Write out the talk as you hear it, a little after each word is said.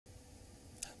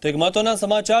તો એક મહત્વના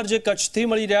સમાચાર જે કચ્છથી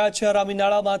મળી રહ્યા છે।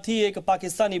 હરામીનાળામાંથી એક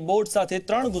પાકિસ્તાની બોટ સાથે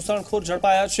 3 ઘૂસણખોર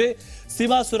ઝડપાયા છે।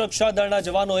 સીમા સુરક્ષા દળના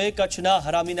જવાનોએ કચ્છના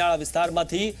હરામીનાળા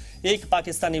વિસ્તારમાંથી એક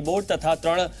પાકિસ્તાની બોટ તથા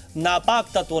 3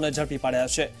 નાપાક તત્વોને ઝડપી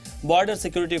પાડ્યા છે। બોર્ડર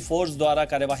સિક્યુરિટી ફોર્સ દ્વારા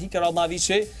કાર્યવાહી કરવામાં આવી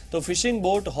છે। તો ફિશિંગ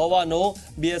બોટ હોવાનો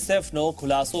બીએસએફનો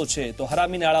ખુલાસો છે। તો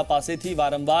હરામીનાળા પાસેથી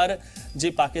વારંવાર જે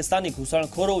પાકિસ્તાની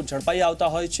ઘૂસણખોરો ઝડપાઈ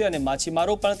આવતા હોય છે અને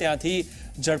માછીમારો પણ ત્યાંથી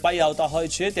ઝડપાઈ આવતા હોય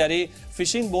છે, ત્યારે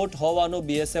ફિશિંગ બોટ હોવાનો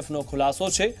બીએસએફનો ખુલાસો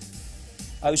છે।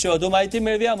 આ વિશે વધુ માહિતી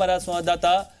મેળવ્યા અમારા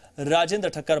સંવાદદાતા રાજેન્દ્ર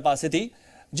ઠક્કર પાસેથી।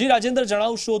 જી રાજેન્દ્ર,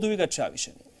 જણાવશો વધુ વિગત છે આ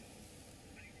વિશેની?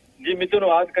 જી મિત્રો,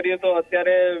 વાત કરીએ તો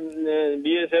અત્યારે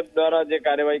બીએસએફ દ્વારા જે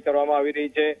કાર્યવાહી કરવામાં આવી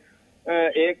રહી છે,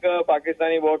 એક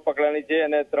પાકિસ્તાની બોટ પકડાણી છે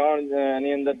અને 3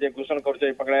 ની અંદર જે ઘૂસણખોર છે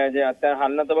એ પકડાયા છે। અત્યારે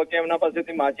હાલના તબક્કે એમના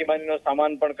પાસેથી માછીમારીનો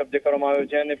સામાન પણ કબજે કરવામાં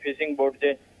આવ્યો છે અને ફિશિંગ બોટ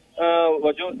છે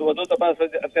વધુ તપાસ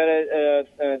અત્યારે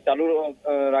ચાલુ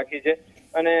રાખી છે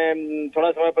અને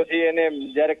થોડા સમય પછી એને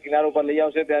જ્યારે કિનારા ઉપર લઈ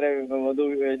આવશે ત્યારે વધુ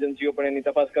એજન્સીઓ પણ એની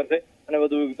તપાસ કરશે અને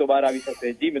વધુ વિગતો બહાર આવી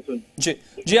શકશે। જી મિથુન। જી,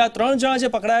 આ 3 જણા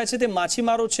જે પકડાયા છે તે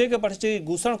માછીમારો છે કે પછી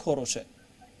ઘૂસણખોરો છે?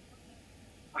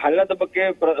 હાલના તબક્કે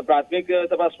પ્રાથમિક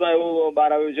તપાસમાં એવું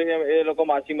બહાર આવ્યું છે કે એ લોકો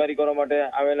માછીમારી કરવા માટે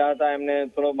આવેલા હતા। એમને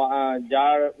થોડો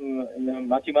જાળ,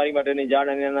 માછીમારી માટેની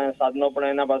જાળ અને એના સાધનો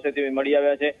પણ એના પાસેથી મળી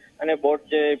આવ્યા છે અને બોટ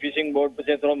છે, ફિશિંગ બોટ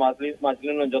છે, થોડો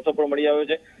માછલીનો જથ્થો પણ મળી આવ્યો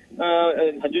છે।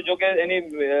 હજુ જો કે એની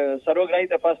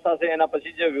સર્વગ્રાહી તપાસ થશે, એના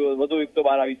પછી જ વધુ વિગતો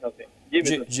બહાર આવી શકશે।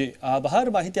 જી, આભાર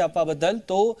માહિતી આપવા બદલ।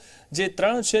 તો જે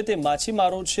 3 છે તે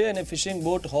માછીમારો છે અને ફિશિંગ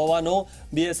બોટ હોવાનો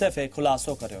બીએસએફે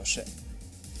ખુલાસો કર્યો છે।